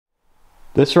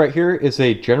This right here is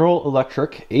a General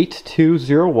Electric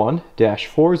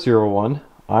 8201-401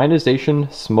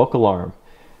 ionization smoke alarm.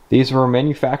 These were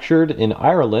manufactured in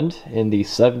Ireland in the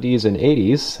 70s and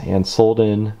 80s and sold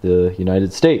in the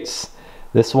United States.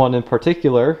 This one in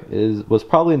particular was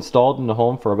probably installed in the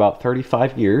home for about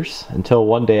 35 years until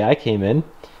one day I came in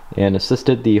and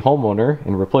assisted the homeowner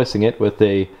in replacing it with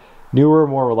a newer,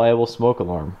 more reliable smoke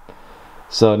alarm.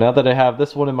 So now that I have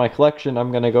this one in my collection,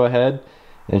 I'm going to go ahead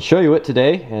and show you it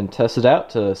today and test it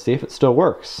out to see if it still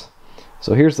works.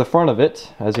 So here's the front of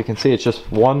it. As you can see, it's just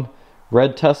one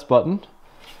red test button.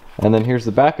 And then here's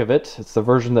the back of it. It's the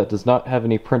version that does not have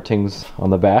any printings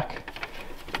on the back.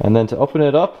 And then to open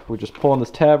it up, we just pull on this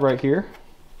tab right here,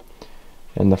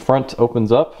 and the front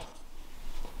opens up.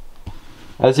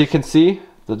 As you can see,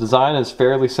 the design is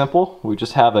fairly simple. We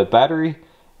just have a battery,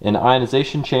 an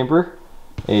ionization chamber,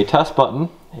 a test button,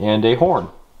 and a horn.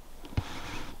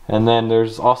 And then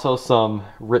there's also some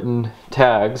written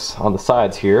tags on the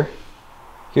sides here.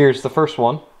 Here's the first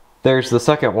one, there's the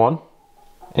second one,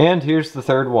 and here's the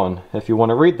third one. If you want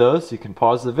to read those, you can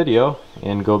pause the video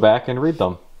and go back and read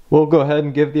them. We'll go ahead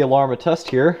and give the alarm a test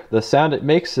here. The sound it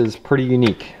makes is pretty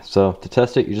unique. So to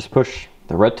test it, you just push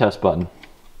the red test button.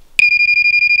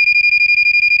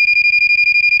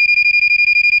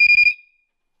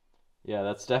 Yeah,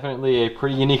 that's definitely a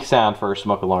pretty unique sound for a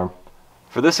smoke alarm.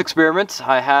 For this experiment,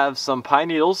 I have some pine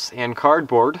needles and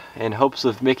cardboard in hopes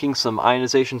of making some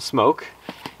ionization smoke.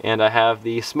 And I have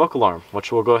the smoke alarm,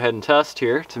 which we'll go ahead and test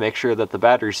here to make sure that the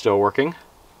battery's still working,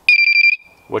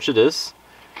 which it is.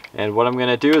 And what I'm going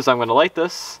to do is I'm going to light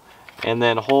this and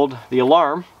then hold the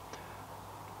alarm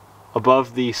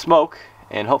above the smoke,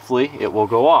 and hopefully it will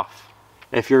go off.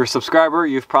 If you're a subscriber,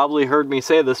 you've probably heard me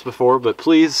say this before, but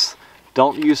please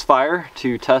don't use fire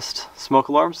to test smoke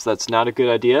alarms. That's not a good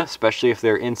idea, especially if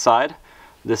they're inside.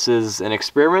 This is an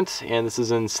experiment, and this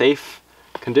is in safe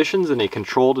conditions in a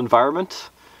controlled environment.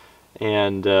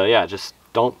 And yeah, just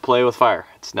don't play with fire.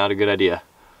 It's not a good idea.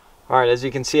 Alright, as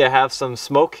you can see, I have some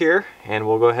smoke here, and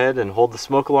we'll go ahead and hold the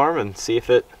smoke alarm and see if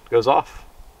it goes off.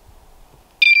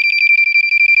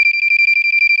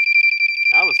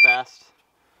 That was fast.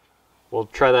 We'll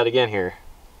try that again here.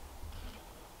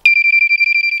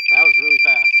 That was really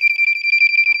fast.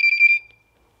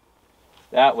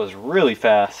 That was really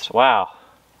fast. Wow.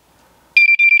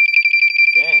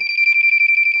 Dang.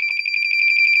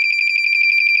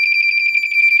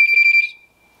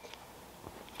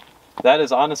 That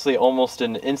is honestly almost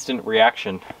an instant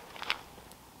reaction.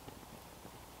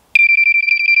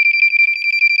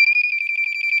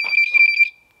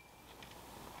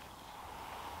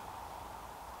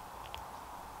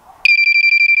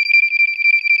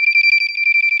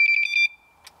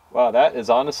 Wow, that is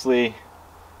honestly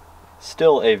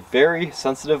still a very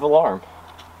sensitive alarm.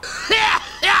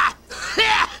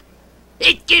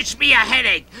 It gives me a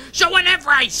headache, so whenever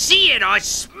I see it or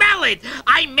smell it,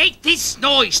 I make this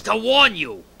noise to warn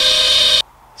you.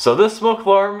 So this smoke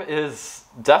alarm is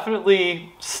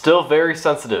definitely still very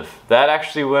sensitive. That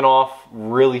actually went off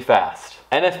really fast.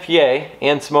 NFPA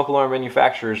and smoke alarm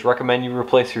manufacturers recommend you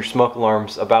replace your smoke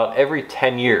alarms about every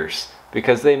 10 years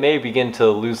because they may begin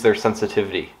to lose their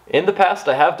sensitivity. In the past,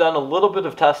 I have done a little bit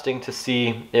of testing to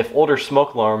see if older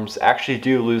smoke alarms actually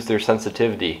do lose their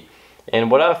sensitivity.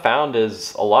 And what I've found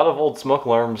is a lot of old smoke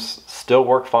alarms still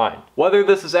work fine. Whether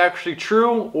this is actually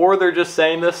true or they're just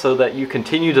saying this so that you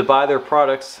continue to buy their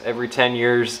products every 10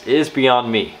 years is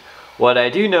beyond me. What I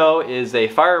do know is a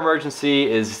fire emergency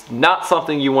is not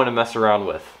something you want to mess around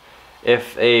with.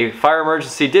 If a fire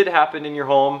emergency did happen in your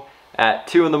home at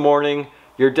 2 in the morning,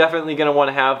 you're definitely going to want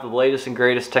to have the latest and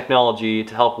greatest technology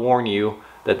to help warn you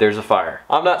that there's a fire.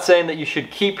 I'm not saying that you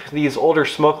should keep these older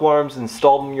smoke alarms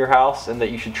installed in your house and that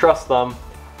you should trust them,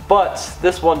 but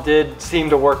this one did seem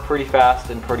to work pretty fast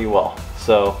and pretty well.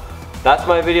 So that's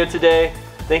my video today.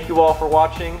 Thank you all for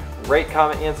watching. Rate,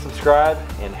 comment, and subscribe,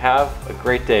 and have a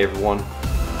great day, everyone.